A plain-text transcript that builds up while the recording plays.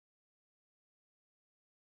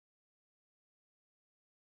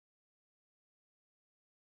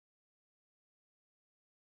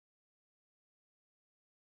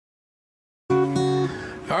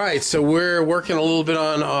All right, so we're working a little bit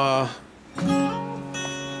on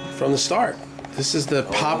From the Start. This is the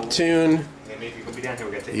pop tune. Yeah, maybe you can be down here.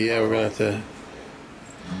 We gotta take Yeah, we're gonna have to.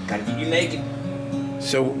 Gotta keep you naked.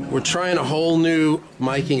 So we're trying a whole new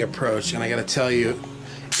miking approach, and I gotta tell you,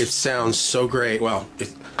 it sounds so great. Well,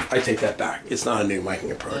 I take that back. It's not a new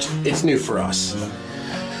miking approach. It's new for us.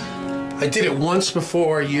 I did it once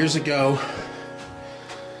before, years ago.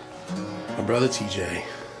 My brother TJ.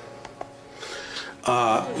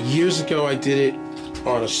 Years ago, I did it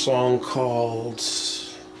on a song called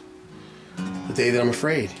The Day That I'm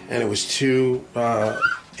Afraid. And it was two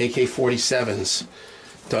AK-47s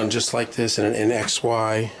done just like this in an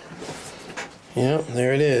XY. Yeah,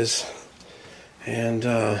 there it is. And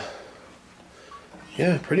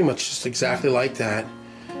yeah, pretty much just exactly like that.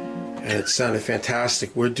 And it sounded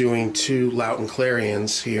fantastic. We're doing two Loughton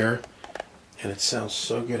Clarions here. And it sounds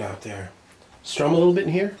so good out there. Strum a little bit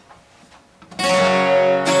in here. Play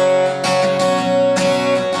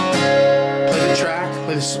the track.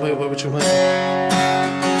 Play this. Wait, what you play?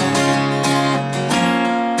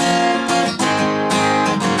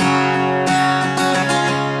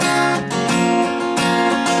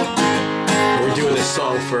 We're doing this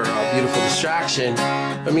song for Beautiful Distraction,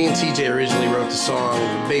 but me and TJ originally wrote the song,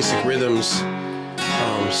 basic rhythms.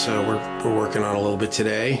 So we're working on a little bit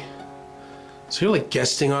today. So you're like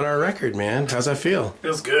guesting on our record, man. How's that feel?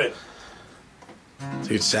 Feels good.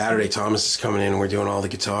 Dude, Saturday Thomas is coming in and we're doing all the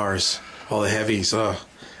guitars, all the heavies. I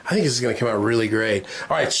think this is going to come out really great.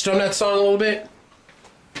 All right, strum that song a little bit.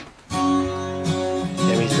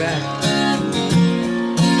 Emmy's back.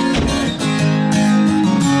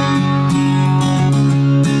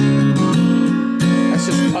 That's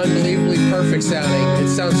just unbelievably perfect sounding. It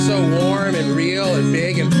sounds so warm and real and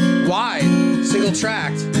big and wide. Single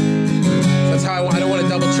tracked. That's how I don't want to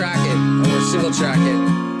double track it. I want to single track it.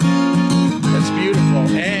 That's beautiful.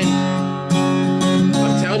 And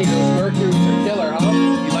I'm telling you, those Mercuries are killer, huh?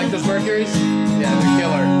 You like those Mercuries? Yeah, they're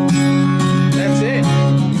killer. That's it.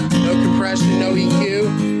 No compression, no EQ.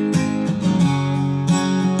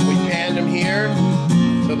 We panned them here.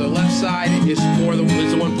 So the left side is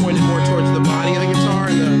the one pointed more towards the body of the guitar,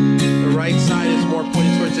 and the right side is more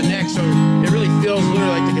pointed towards the neck. So it really feels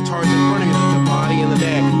literally like the guitar's in front of you, like the body and the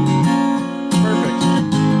neck. Perfect.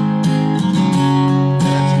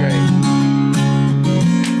 That's great.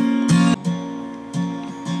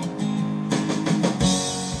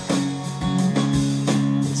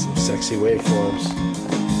 Some sexy waveforms.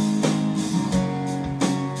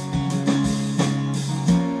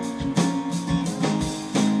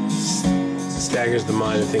 Staggers the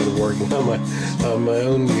mind to think of working on my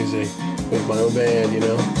own music with my own band, you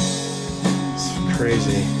know? It's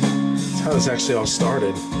crazy. That's how this actually all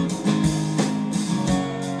started.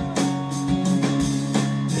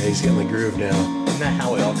 Yeah, he's getting the groove now. Isn't that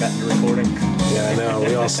how we all got into recording? Yeah, I know.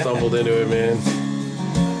 We all stumbled into it, man.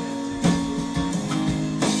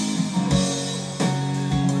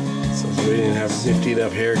 So we didn't have nifty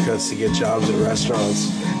enough haircuts to get jobs at restaurants.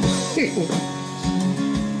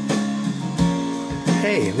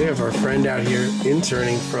 Hey, we have our friend out here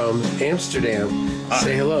interning from Amsterdam. Hi.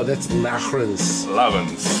 Say hello. That's Laurens.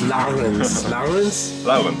 Lawrence. Lawrence.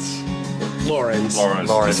 Lawrence? Lawrence. Lawrence.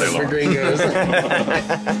 Lawrence. Say For Lawrence. gringos.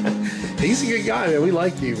 He's a good guy, man. We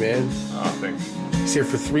like you, man. Oh, thanks. He's here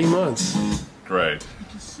for 3 months. Great.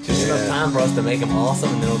 Just enough time for us to make him awesome,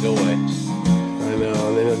 and then he'll go away. I know,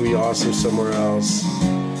 and then it'll be awesome somewhere else.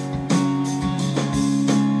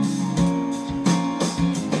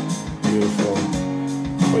 Beautiful.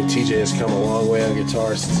 Boy, TJ has come a long way on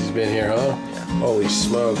guitar since he's been here, huh? Yeah. Holy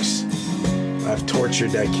smokes. I've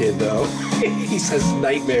tortured that kid, though. He has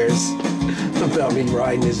nightmares about me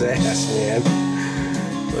riding his ass, man.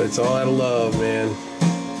 But it's all out of love, man.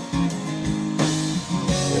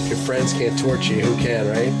 If your friends can't torture you, who can,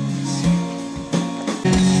 right?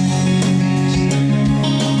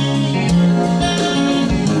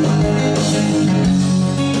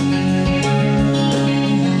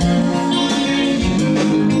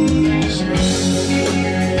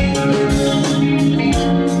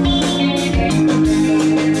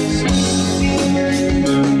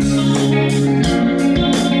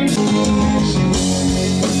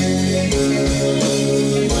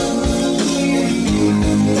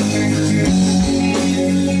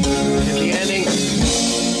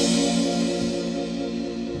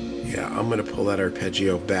 I'm going to pull that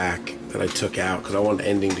arpeggio back that I took out because I want the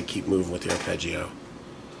ending to keep moving with the arpeggio.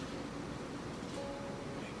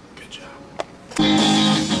 Good job.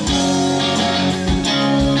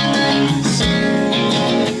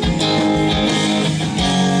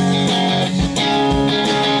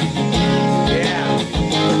 Yeah.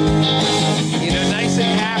 You know, nice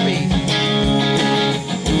and happy.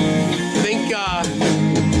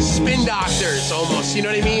 rocks. You know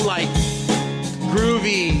what I mean? Like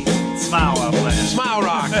groovy. Smile while playing. Smile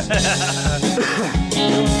rocks.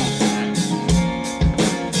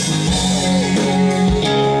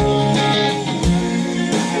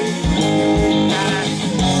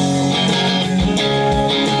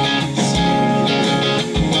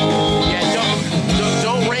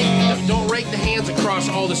 Across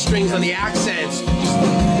all the strings on the accents. The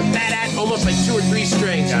that almost like 2 or 3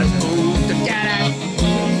 strings. Yeah,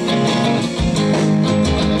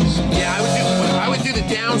 I would do the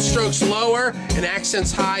downstrokes lower and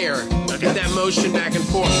accents higher. Get that motion back and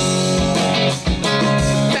forth.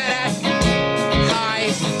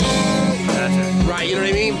 High. Right, you know what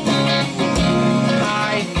I mean?